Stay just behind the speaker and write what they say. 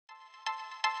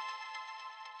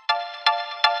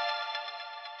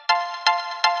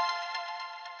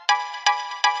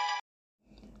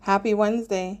Happy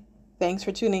Wednesday. Thanks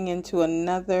for tuning in to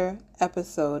another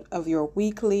episode of your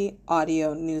weekly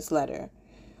audio newsletter,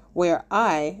 where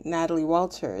I, Natalie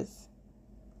Walters,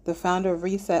 the founder of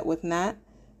Reset with Nat,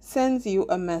 sends you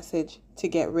a message to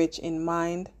get rich in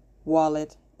mind,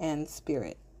 wallet, and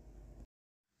spirit.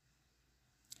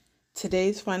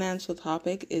 Today's financial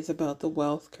topic is about the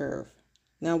wealth curve.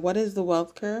 Now, what is the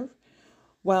wealth curve?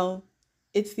 Well,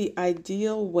 it's the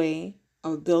ideal way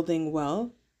of building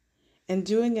wealth and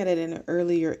doing it at an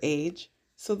earlier age,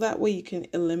 so that way you can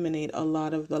eliminate a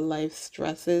lot of the life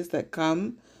stresses that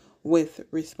come with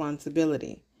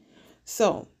responsibility.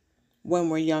 So, when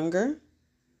we're younger,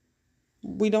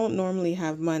 we don't normally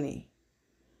have money.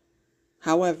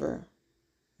 However,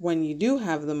 when you do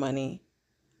have the money,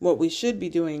 what we should be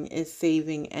doing is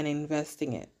saving and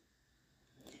investing it.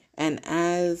 And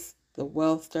as the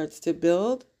wealth starts to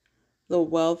build, the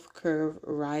wealth curve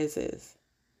rises.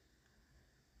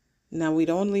 Now, we'd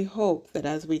only hope that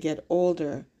as we get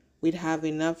older, we'd have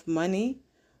enough money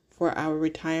for our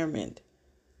retirement.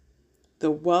 The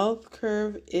wealth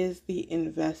curve is the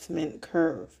investment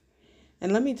curve.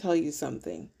 And let me tell you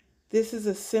something. This is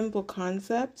a simple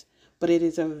concept, but it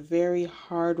is a very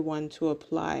hard one to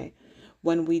apply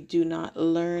when we do not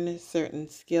learn certain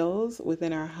skills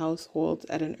within our households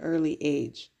at an early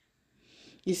age.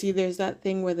 You see, there's that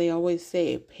thing where they always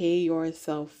say, pay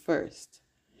yourself first.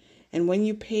 And when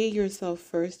you pay yourself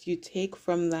first, you take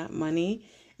from that money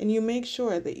and you make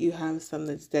sure that you have some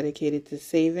that's dedicated to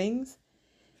savings,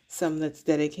 some that's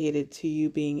dedicated to you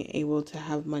being able to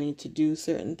have money to do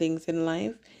certain things in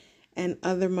life, and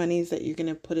other monies that you're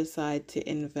going to put aside to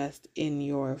invest in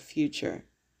your future.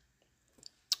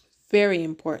 Very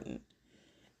important.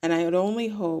 And I would only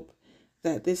hope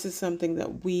that this is something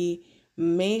that we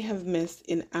may have missed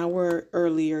in our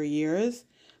earlier years,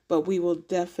 but we will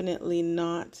definitely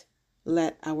not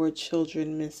let our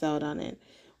children miss out on it.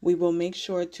 We will make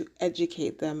sure to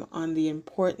educate them on the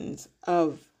importance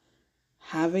of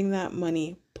having that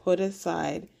money put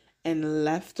aside and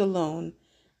left alone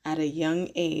at a young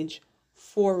age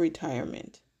for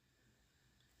retirement.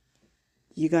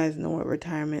 You guys know what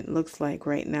retirement looks like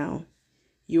right now.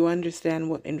 You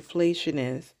understand what inflation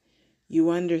is.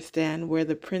 You understand where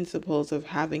the principles of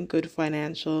having good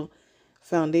financial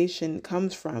foundation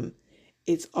comes from.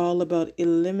 It's all about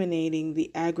eliminating the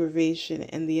aggravation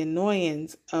and the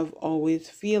annoyance of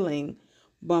always feeling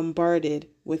bombarded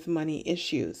with money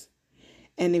issues.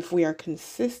 And if we are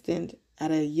consistent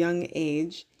at a young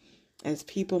age, as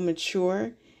people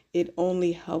mature, it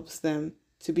only helps them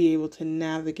to be able to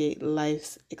navigate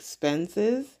life's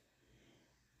expenses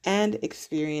and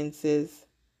experiences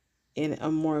in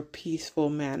a more peaceful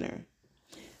manner.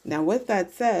 Now, with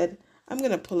that said, I'm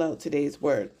going to pull out today's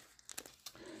word.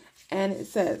 And it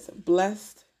says,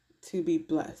 blessed to be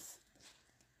blessed.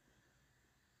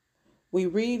 We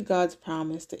read God's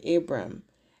promise to Abram,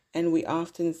 and we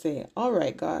often say, all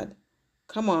right, God,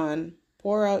 come on,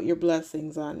 pour out your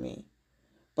blessings on me.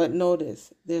 But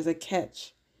notice, there's a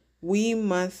catch. We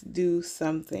must do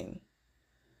something.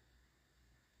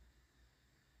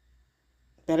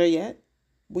 Better yet,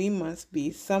 we must be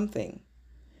something.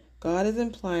 God is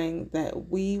implying that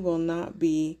we will not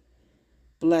be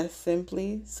blessed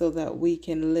simply so that we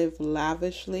can live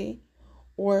lavishly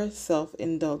or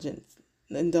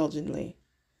self-indulgently.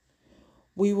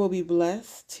 We will be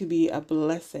blessed to be a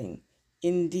blessing.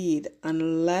 Indeed,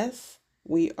 unless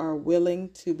we are willing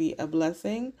to be a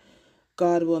blessing,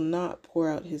 God will not pour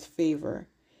out his favor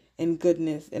and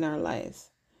goodness in our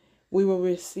lives. We will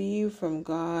receive from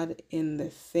God in the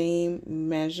same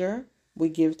measure we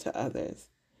give to others.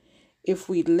 If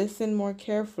we listen more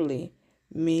carefully,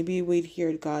 maybe we'd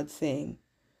hear God saying,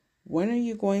 when are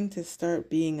you going to start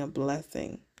being a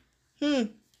blessing?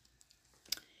 Isn't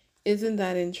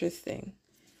that interesting?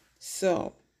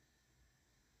 So,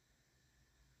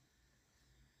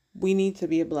 we need to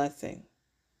be a blessing.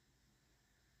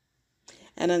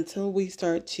 And until we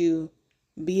start to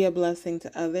be a blessing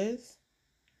to others,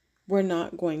 we're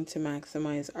not going to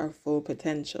maximize our full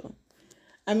potential.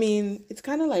 I mean, it's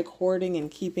kind of like hoarding and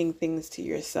keeping things to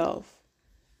yourself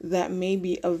that may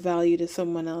be of value to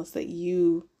someone else that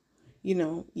you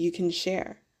can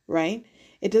share, right?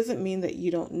 It doesn't mean that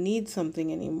you don't need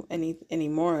something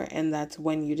anymore, and that's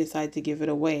when you decide to give it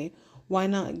away. Why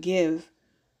not give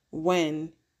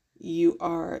when you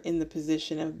are in the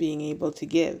position of being able to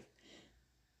give?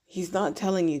 He's not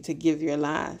telling you to give your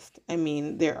last. I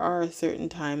mean, there are certain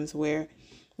times where,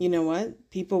 you know what,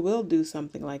 people will do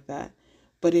something like that.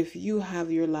 But if you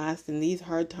have your last in these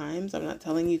hard times, I'm not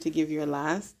telling you to give your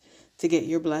last to get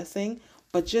your blessing,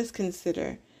 but just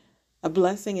consider A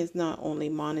blessing is not only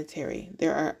monetary,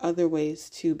 there are other ways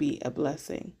to be a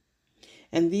blessing.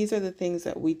 And these are the things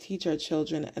that we teach our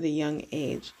children at a young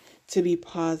age: to be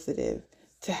positive,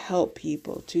 to help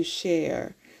people, to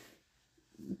share.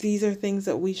 These are things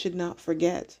that we should not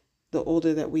forget the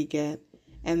older that we get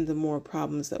and the more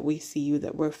problems that we see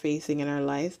that we're facing in our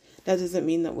lives. That doesn't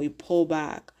mean that we pull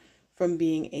back from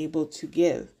being able to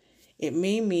give. It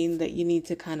may mean that you need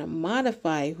to kind of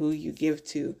modify who you give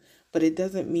to, but it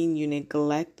doesn't mean you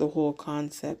neglect the whole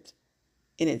concept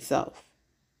in itself.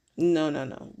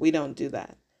 No. We don't do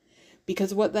that.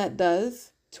 Because what that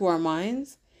does to our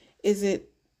minds is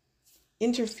it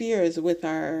interferes with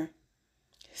our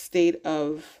state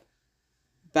of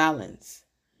balance.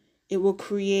 It will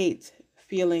create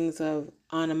feelings of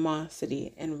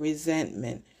animosity and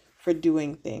resentment for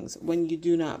doing things when you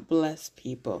do not bless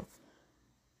people.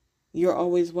 You're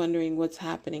always wondering what's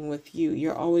happening with you.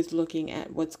 You're always looking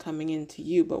at what's coming into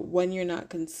you. But when you're not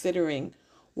considering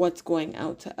what's going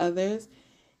out to others,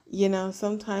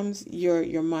 sometimes your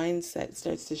mindset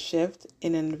starts to shift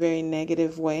in a very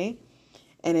negative way,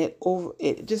 and it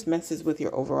just messes with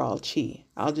your overall chi.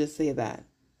 I'll just say that.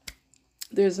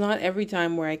 There's not every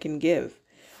time where I can give,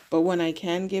 but when I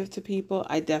can give to people,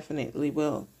 I definitely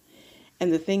will.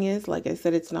 And the thing is, like I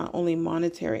said, it's not only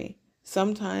monetary.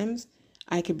 Sometimes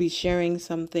I could be sharing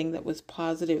something that was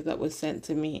positive that was sent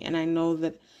to me, and I know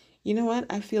that, you know what,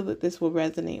 I feel that this will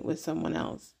resonate with someone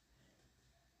else.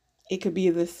 It could be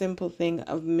the simple thing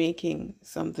of making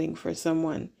something for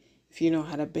someone. If you know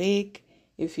how to bake,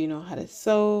 if you know how to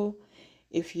sew,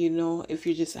 if you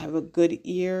just have a good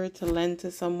ear to lend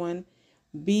to someone,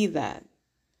 be that.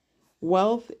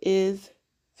 Wealth is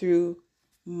through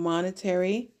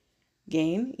monetary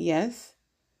gain, yes,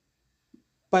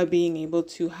 by being able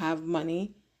to have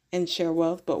money and share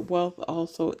wealth, but wealth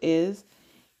also is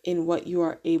in what you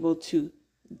are able to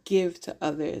give to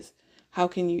others. How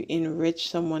can you enrich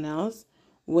someone else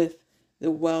with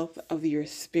the wealth of your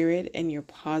spirit and your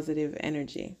positive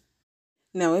energy?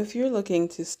 Now, if you're looking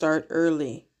to start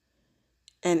early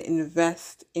and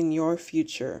invest in your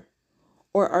future,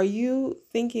 or are you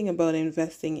thinking about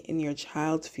investing in your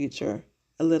child's future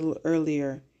a little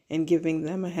earlier and giving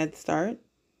them a head start?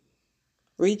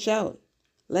 Reach out.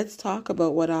 Let's talk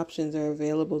about what options are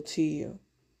available to you.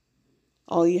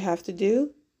 All you have to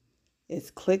do is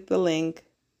click the link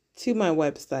to my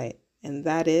website, and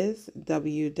that is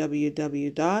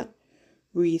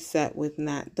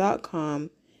www.resetwithnat.com,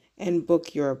 and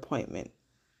book your appointment.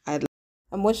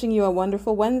 I'm wishing you a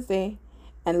wonderful Wednesday,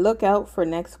 and look out for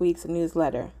next week's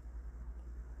newsletter.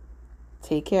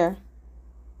 Take care.